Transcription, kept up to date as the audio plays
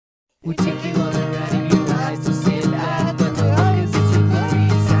We'll take you on a ride and your eyes will sit back, but the hookers is a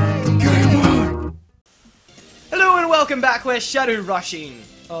glorious sight. Game on! Hello and welcome back, we're shadow rushing.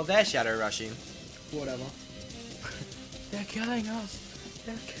 Oh, they're shadow rushing. Whatever. They're killing us.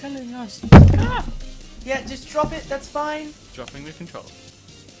 They're killing us. Ah! Yeah, just drop it, that's fine. Dropping the control.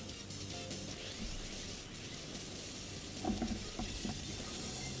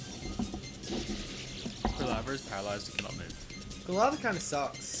 The lava is paralyzed and cannot move. The lava kind of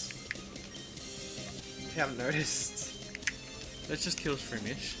sucks. If you haven't noticed. Let's just kill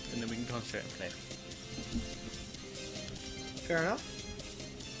Shroomish and then we can concentrate and play. Fair enough.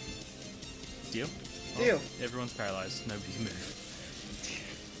 Deal? Deal. Oh, everyone's paralyzed. Nobody can move.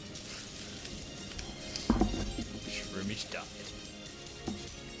 Shroomish died.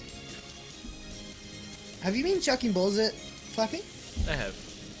 Have you been chucking balls at Flappy? I have.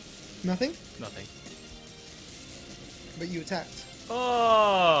 Nothing? Nothing. But you attacked.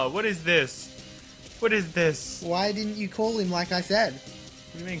 Oh, what is this? What is this? Why didn't you call him like I said?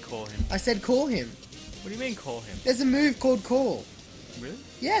 What do you mean call him? I said call him. What do you mean call him? There's a move called call. Really?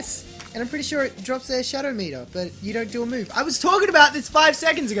 Yes, and I'm pretty sure it drops their shadow meter, but you don't do a move. I was talking about this 5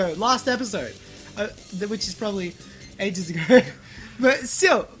 seconds ago, last episode, which is probably ages ago. But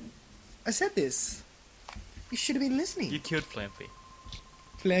still, I said this. You should have been listening. You killed Flampy.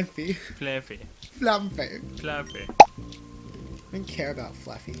 Flampy. Flampy. Flampy. Flampy. I don't care about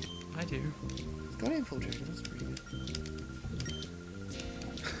Flaffy. I do. Got infiltrated, that's pretty good.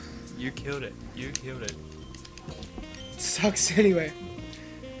 You killed it. You killed it. Sucks anyway.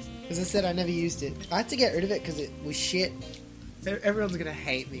 As I said, I never used it. I had to get rid of it because it was shit. Everyone's gonna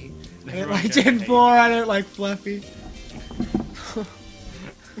hate me. I don't like Gen 4, I don't like Fluffy. I'm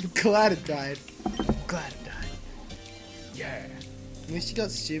glad it died. Glad it died. Yeah. At least you got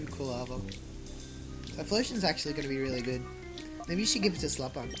stupid cool lava. Flotion's actually gonna be really good. Maybe you should give it to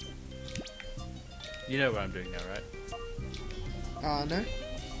Slapun. You know what I'm doing now, right? No?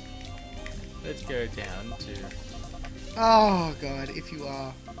 Let's go down to Oh god, if you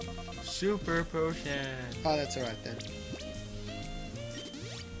are. Super Potion. Oh, that's alright then.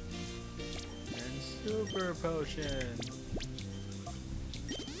 And Super Potion.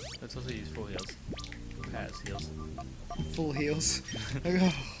 Let's also use full heals. Pass heals. Full heals.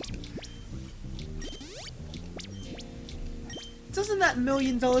 Oh. Doesn't that $1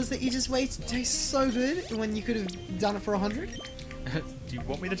 million that you just wasted taste so good when you could have done it for 100? Do you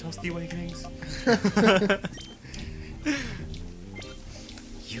want me to toss the awakenings?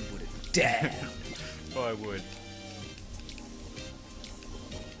 You wouldn't dare. Oh, I would.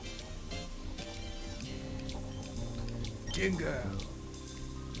 Jingo.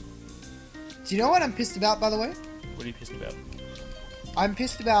 Do you know what I'm pissed about, by the way? What are you pissed about? I'm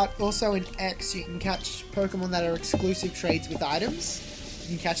pissed about also in X you can catch Pokemon that are exclusive trades with items.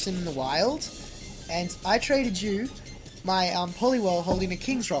 You can catch them in the wild. And I traded you my Poliwhirl holding a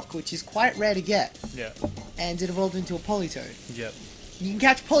King's Rock, which is quite rare to get. Yeah. And it evolved into a Politoed. Yep. You can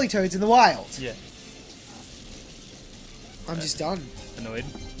catch Politoads in the wild. Yeah. I'm just done. Annoyed?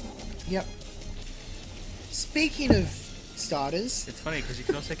 Yep. Speaking of starters... It's funny because you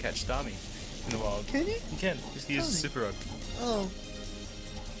can also catch Starmie in the wild. Can you? You can. Just use Tell me. Super Rod. Oh.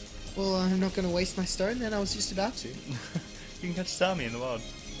 Well, I'm not going to waste my stone then, I was just about to. You can catch Starmie in the wild.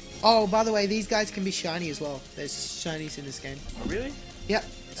 Oh, by the way, these guys can be shiny as well. There's shinies in this game. Oh, really? Yep.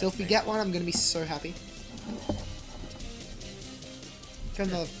 So if we get one, I'm going to be so happy. Got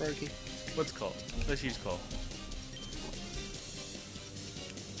another Brokey. What's called? Let's use call.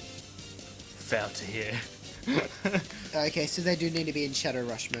 Fail to hear. Okay, so they do need to be in Shadow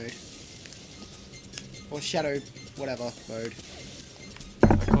Rush mode. Or Shadow whatever mode.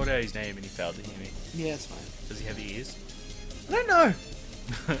 I called out his name and he failed to hear me. Yeah, it's fine. Does he have ears? I don't know.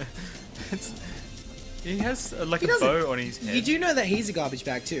 He has like He a doesn't. bow on his head. You do know that he's a garbage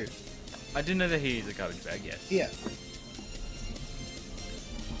bag too. I do know that he is a garbage bag, yes. Yeah.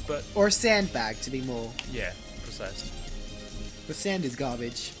 But, Or a sandbag to be more. yeah, precisely. But sand is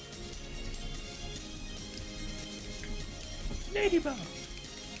garbage. Ladybug!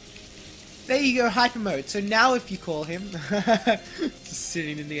 There you go, hyper mode. So now if you call him... just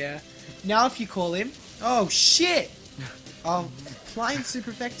sitting in the air. Now if you call him... Oh, shit! Oh, flying super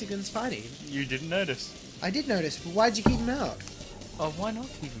effective against fighting. You didn't notice. I did notice, but why'd you keep him out? Oh, why not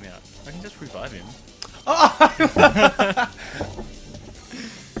keep him out? I can just revive him. Oh!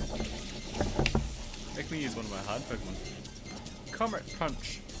 Make me use one of my hard Pokemon. Comet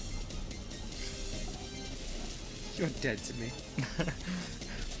Punch. You're dead to me.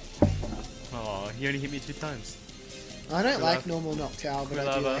 Oh, he only hit me 2 times. I don't like Quilava. normal Noctowl, but I do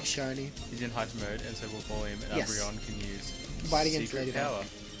Quilava. like Shiny. He's in hyper mode, and so we'll call him, and Yes. Umbreon can use Bite against secret Ladybug. power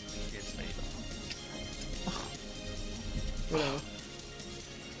Whatever.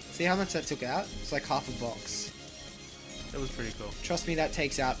 See how much that took out? It's like half a box. That was pretty cool. Trust me, that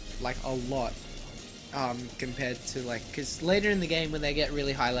takes out like a lot. Compared to like, because later in the game when they get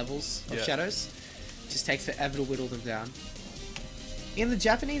really high levels of shadows, it just takes forever to whittle them down. In the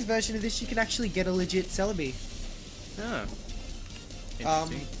Japanese version of this, you can actually get a legit Celebi. Oh.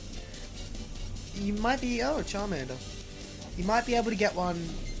 Interesting. You might be Charmander. You might be able to get one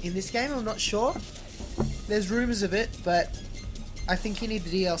in this game. I'm not sure. There's rumors of it, but I think you need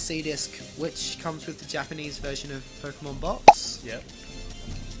the DLC disc, which comes with the Japanese version of Pokemon Box. Yep.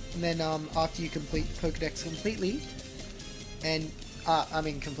 And then after you complete the Pokedex completely, and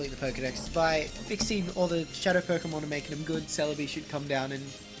complete the Pokedex by fixing all the Shadow Pokemon and making them good, Celebi should come down and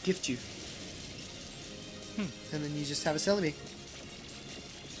gift you. And then you just have a Celebi.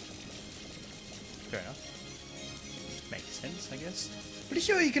 Fair enough. Makes sense, I guess. Pretty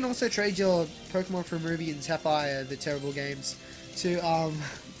sure you can also trade your Pokemon from Ruby and Sapphire, the terrible games, to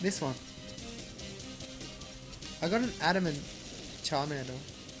this one. I got an Adamant Charmander.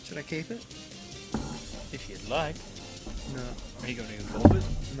 Should I keep it? If you'd like. No. Are you going to evolve it?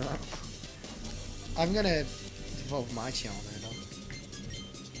 No. I'm gonna evolve my Charmander.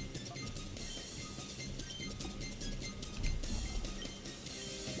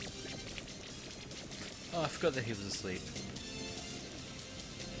 Oh, I forgot that he was asleep.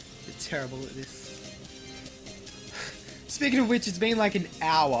 You're terrible at this. Speaking of which, it's been like an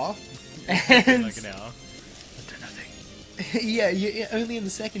hour. And Like an hour. I've done nothing. yeah, you're only in the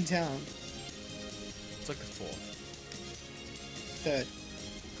second town. It's like the fourth. Third.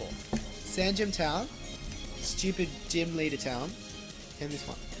 Fourth. Sand Gym Town, Stupid Gym Leader Town, and this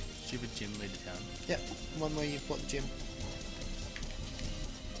one. Stupid gym leader town. Yep, one where you've got the gym.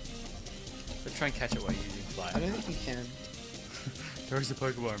 But try and catch it while you're using fly. I don't think you can. There is a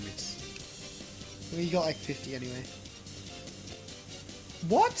Pokemon miss. Well, you got like 50 anyway.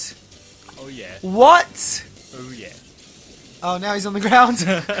 What? Oh yeah. What? Oh yeah. Oh, now he's on the ground.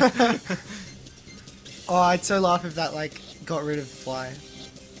 Oh, I'd so laugh if that like got rid of Fly.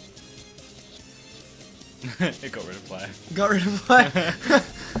 It got rid of fly. Got rid of Fly.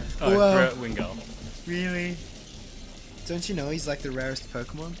 Oh, Well. Wingull. Really? Don't you know he's like the rarest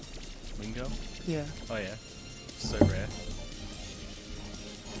Pokemon? Wingull? Yeah. Oh yeah. So rare.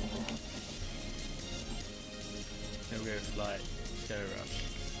 Then we'll go Flight, Shadow Rush.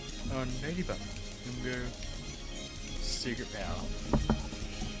 Oh, Ladybug. Then we'll go Secret Power.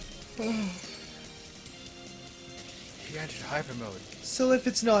 He entered Hyper Mode. So if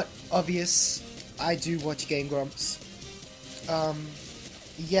it's not obvious, I do watch Game Grumps.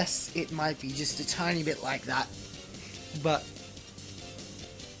 Yes, it might be just a tiny bit like that, but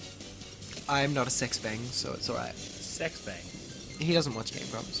I'm not a sex bang, so it's alright. Sex Bang. He doesn't watch Game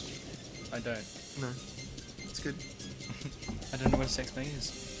Grumps. I don't. No. It's good. I don't know what a Sex Bang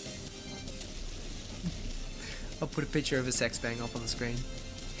is. I'll put a picture of a sex bang up on the screen.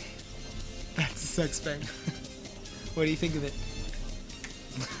 That's a sex bang. What do you think of it?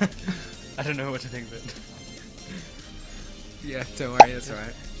 I don't know what to think of it. Yeah, don't worry, that's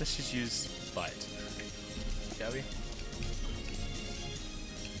alright. Let's just use Bite. Shall we?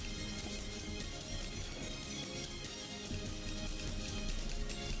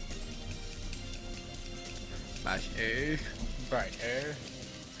 Mash A. Right, air.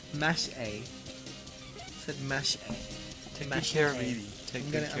 Mash A. Said mash A. Take Mash good care of A. Eevee. Take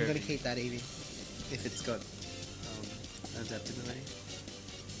I'm good gonna care of keep Eevee. that Eevee. If it's got adaptability.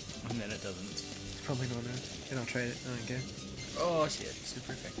 And then it doesn't. It's probably not earned. Then I'll trade it. I don't care. Oh shit,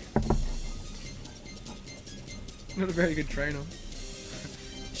 super effective. Not a very good trainer.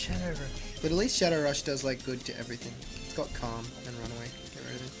 Shadow Rush. But at least Shadow Rush does like good to everything. It's got Calm and Runaway. Get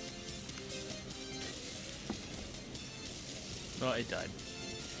rid of it. Oh, it died.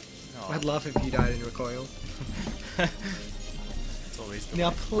 Oh, I'd laugh if you died in Recoil. it's always the Now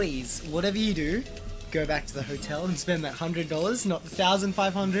way. please, whatever you do, go back to the hotel and spend that $100, not the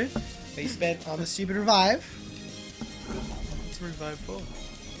 $1,500 that you spent on the stupid revive. What's a revive for?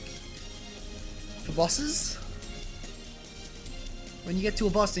 For bosses. When you get to a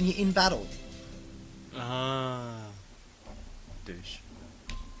boss and you're in battle. Ah. Douche.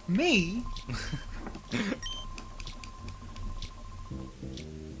 Me?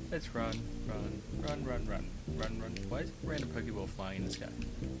 Let's run. Why is a random Pokeball flying in the sky?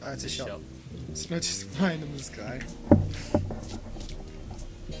 It's a This shot. It's not just flying in the sky.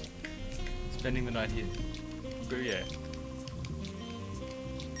 Spending the night here. Booyah.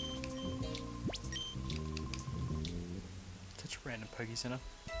 Such a random Poke Center.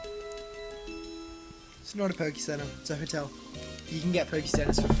 It's not a Poke Center, it's a hotel. You can get Poke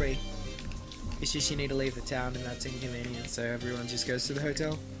Centers for free. It's just you need to leave the town, and that's inconvenient, so everyone just goes to the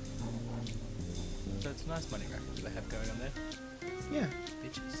hotel. So it's a nice money racket that they have going on there. Yeah.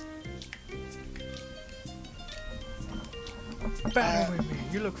 Bitches. Battle with me.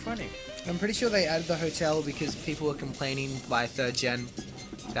 You look funny. I'm pretty sure they added the hotel because people were complaining by 3rd gen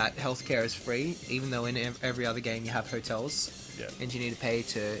that healthcare is free, even though in every other game you have hotels. Yeah. And you need to pay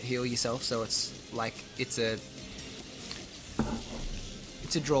to heal yourself, so it's like it's a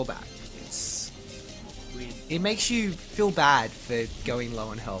drawback. It makes you feel bad for going low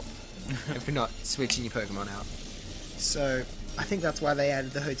on health and for not switching your Pokemon out. So I think that's why they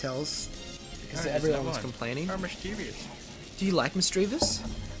added the hotels, because everyone was complaining. How mischievous. Do you like Misdreavus?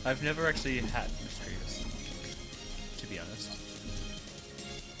 I've never actually had Misdreavus, to be honest.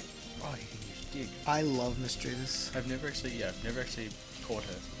 Oh, you can use dig. I love Misdreavus. I've never actually caught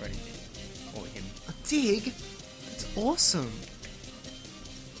her or anything. Or him. A dig? That's awesome.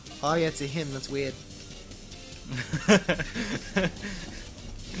 Oh yeah, it's a him. That's weird.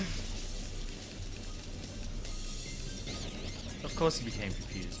 Of course he became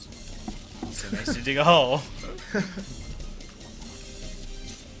confused. So he makes to dig a hole.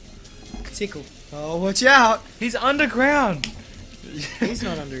 Tickle. Oh, watch out! He's underground! He's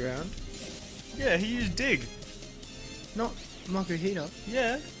not underground. Yeah, he used dig. Not Makuhita.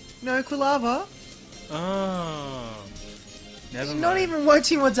 Yeah. No, Quilava. Oh. Never You're mind. not even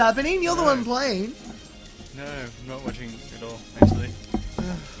watching what's happening. You're the No. one playing. No, I'm not watching at all, actually.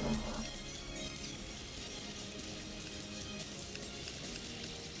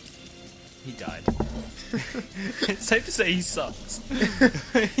 He died. It's safe to say he sucks.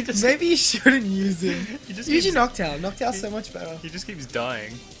 He just, Maybe you shouldn't use him. he just Use your keeps, Noctowl. Noctowl's so much better. he just keeps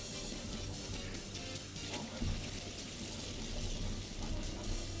dying.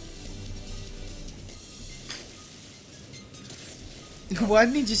 Why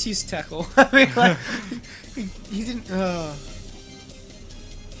didn't he just use Tackle? I mean, like, he didn't. That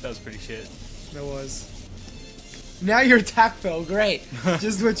was pretty shit. That was. Now your attack fell. Great.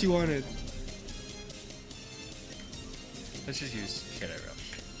 Just what you wanted. Let's just use Shadow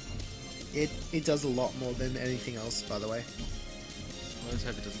Rush. It does a lot more than anything else, by the way. Well, let's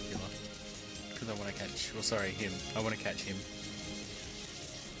hope it doesn't kill her. Because I want to catch... Well, sorry, him. I want to catch him.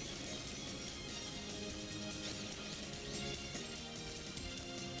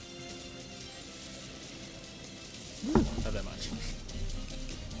 Not that much.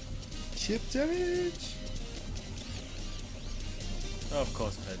 Chip damage. Oh, of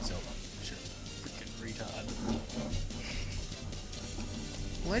course, Pretzel. Freaking retard.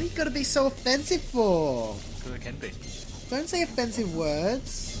 Why do you gotta be so offensive for? Because it can be. Don't say offensive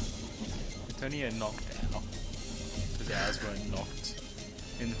words. It's only a knockdown. Because ours weren't knocked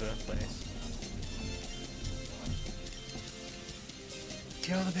in the first place.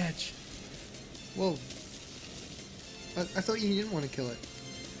 Kill the bitch. Whoa. I thought you didn't want to kill it.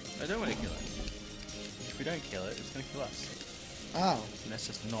 I don't want to kill it. If we don't kill it, it's going to kill us. Oh. And that's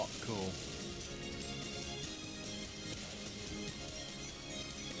just not cool.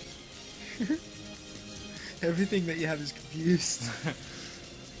 Everything that you have is confused.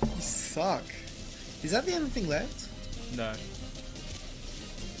 You suck. Is that the only thing left? No.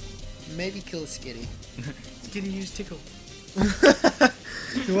 Maybe kill a Skitty. Skitty use Tickle.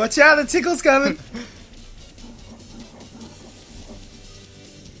 Watch out, the Tickle's coming!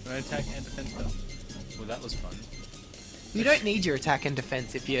 No attack and defense spell. Well, that was fun. You don't need your attack and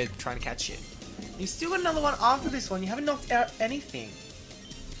defense if you're trying to catch shit. You've still got another one after this one. You haven't knocked out anything.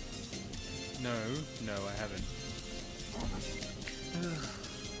 No, I haven't.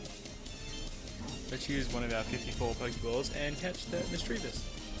 Let's use one of our 54 Pokeballs and catch the Misdreavus.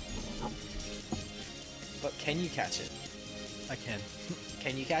 But can you catch it? I can.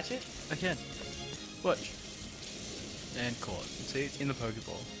 Can you catch it? I can. Watch. And caught. See, it's in the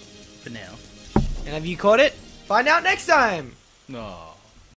Pokeball. For now. And have you caught it? Find out next time! No.